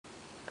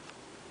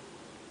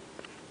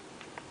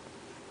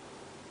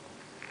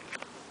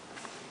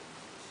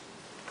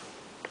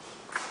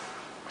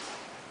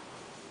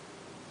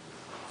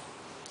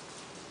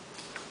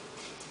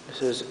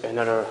This is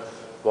another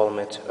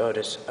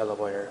VALMET-OTIS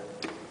elevator,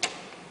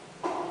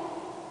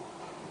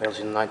 built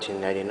in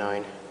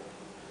 1989.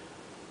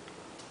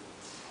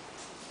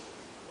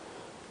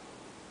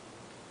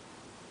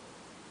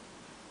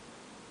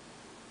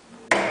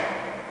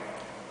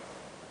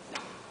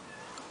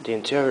 The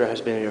interior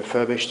has been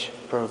refurbished,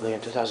 probably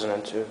in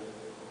 2002.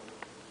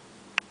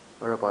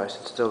 Otherwise,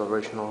 it's still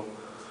original.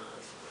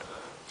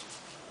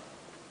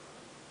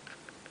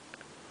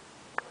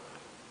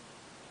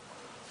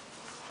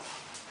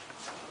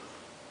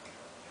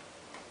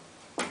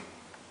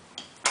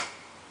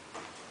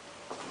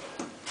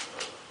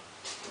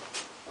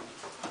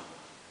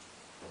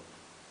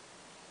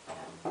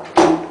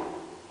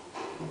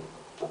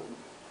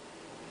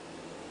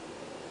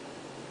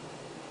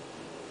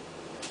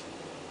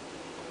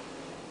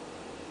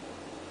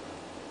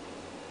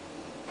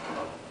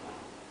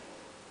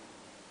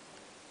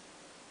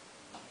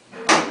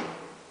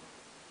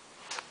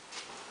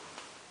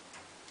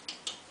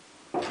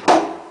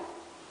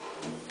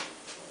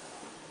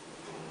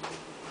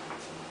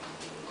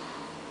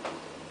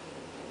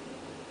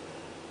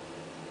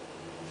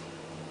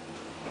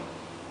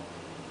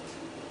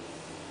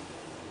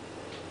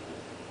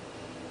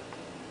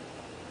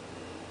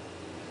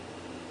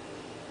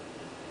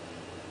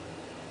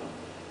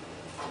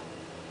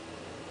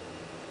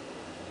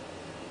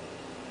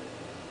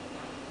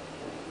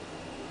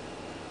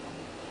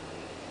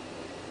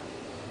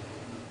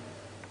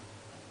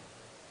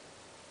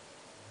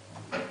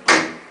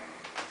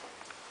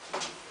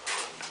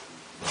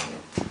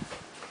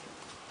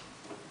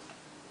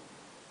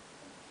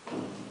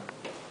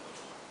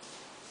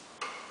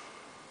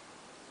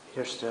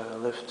 Here's the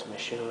lift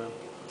machine room.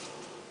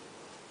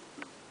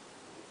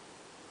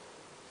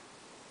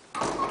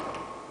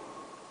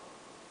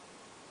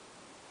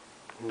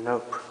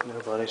 Nope,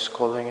 nobody's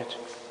calling it.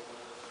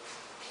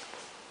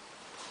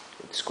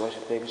 It's quite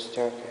a big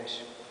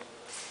staircase.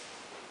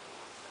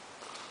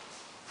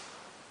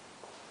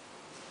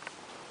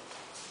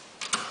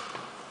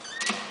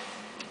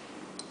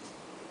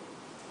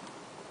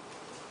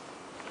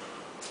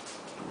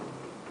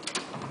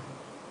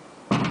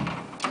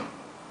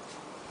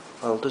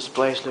 Well, this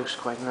place looks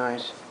quite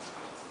nice.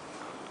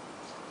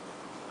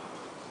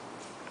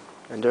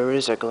 And there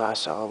is a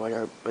glass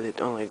elevator, but it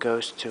only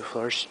goes 2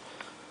 floors.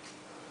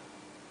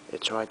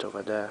 It's right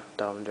over there,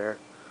 down there,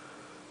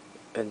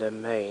 in the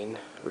main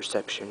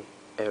reception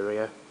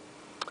area,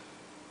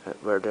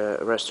 where the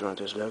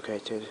restaurant is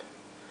located.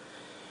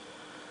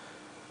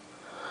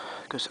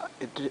 Because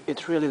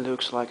it really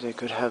looks like they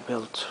could have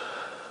built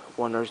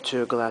 1 or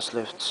 2 glass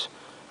lifts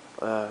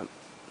for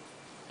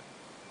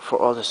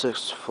all the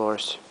 6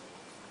 floors.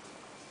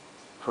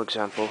 For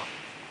example,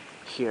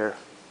 here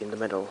in the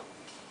middle.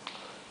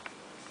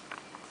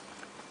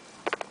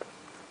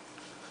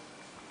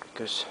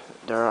 Because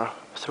there are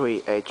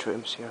 3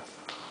 atriums here.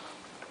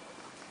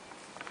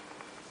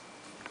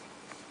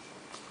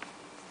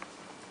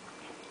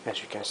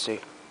 As you can see.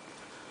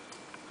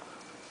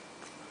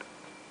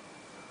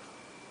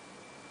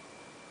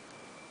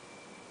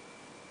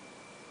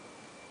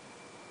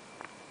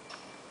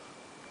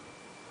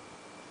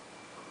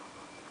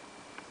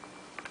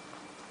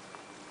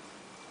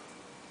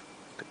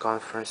 The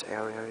conference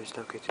area is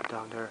located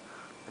down there,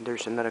 and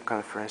there's another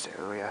conference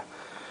area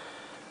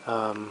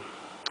on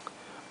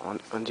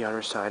the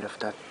other side of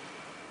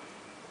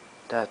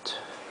that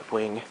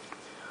wing.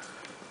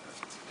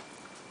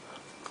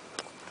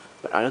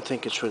 But I don't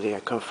think it's really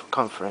a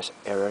conference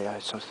area,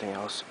 it's something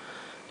else.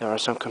 There are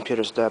some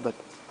computers there, but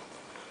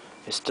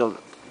it still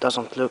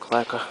doesn't look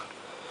like a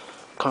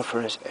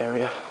conference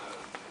area.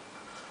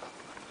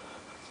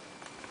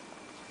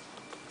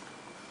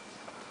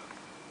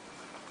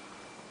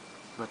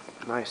 But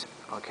nice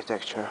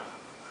architecture.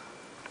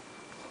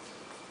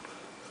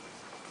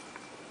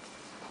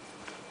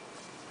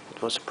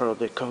 It was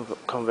probably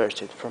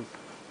converted from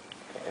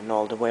an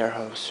old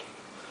warehouse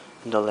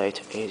in the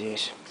late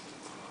 80s.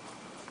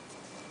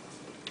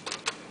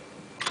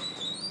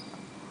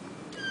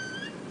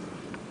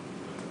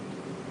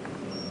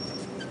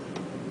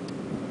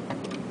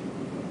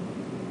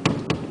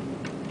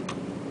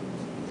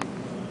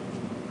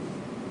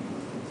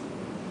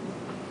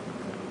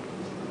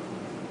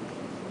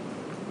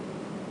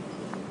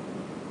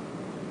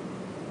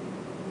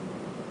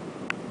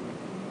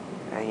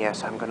 And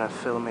yes, I'm gonna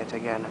film it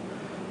again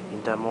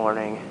in the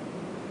morning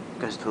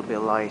because it will be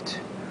light.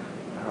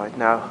 Right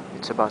now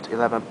it's about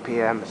 11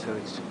 p.m. so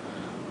it's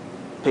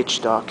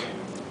pitch dark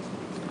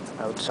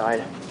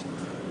outside.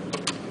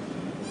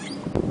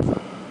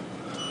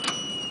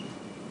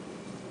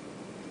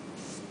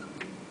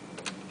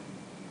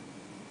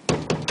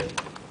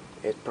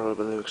 It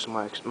probably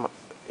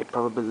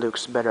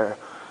looks better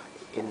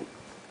in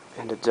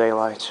the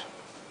daylight.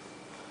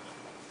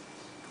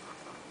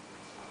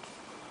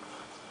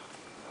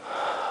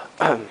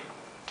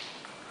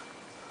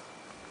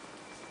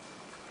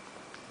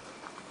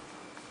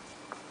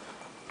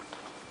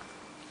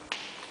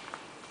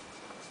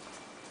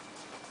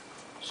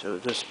 So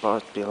this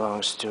part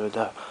belongs to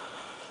the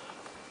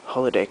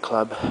holiday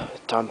club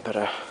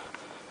Tampere,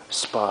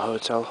 spa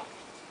hotel.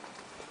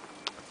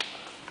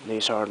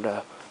 These are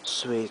the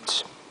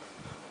suites.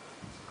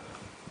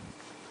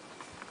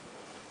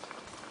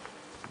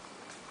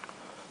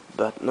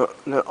 But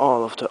not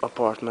all of the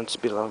apartments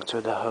belong to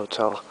the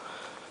hotel.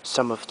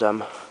 Some of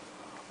them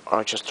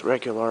are just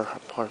regular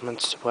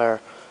apartments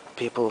where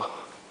people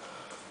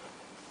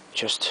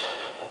just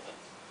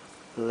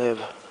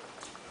live.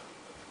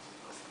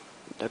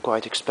 They're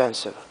quite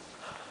expensive.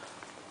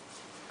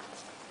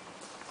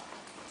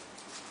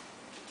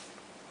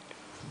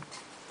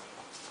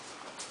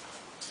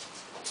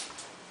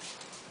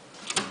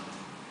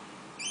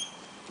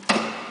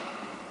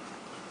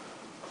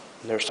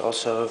 There's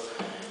also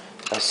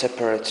a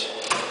separate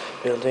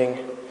building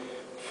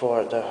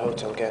for the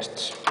hotel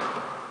guests.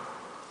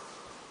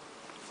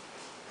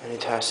 And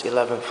it has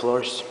 11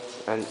 floors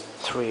and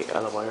 3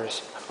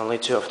 elevators. Only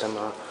 2 of them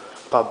are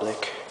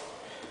public.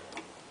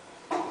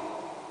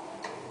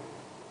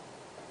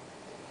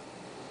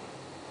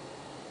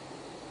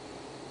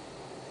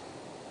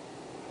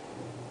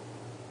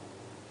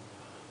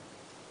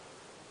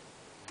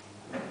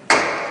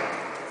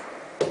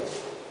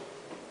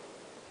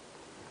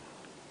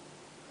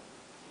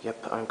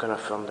 Yep, I'm gonna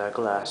film the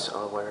glass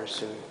elevator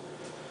soon.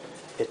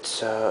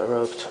 It's a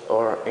roped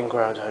or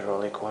in-ground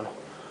hydraulic one,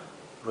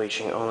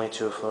 reaching only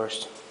 2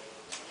 floors.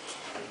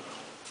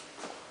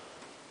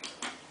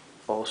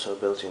 Also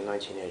built in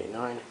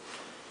 1989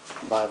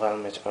 by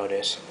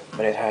VALMET-OTIS,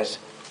 but it has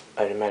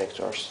automatic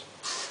doors.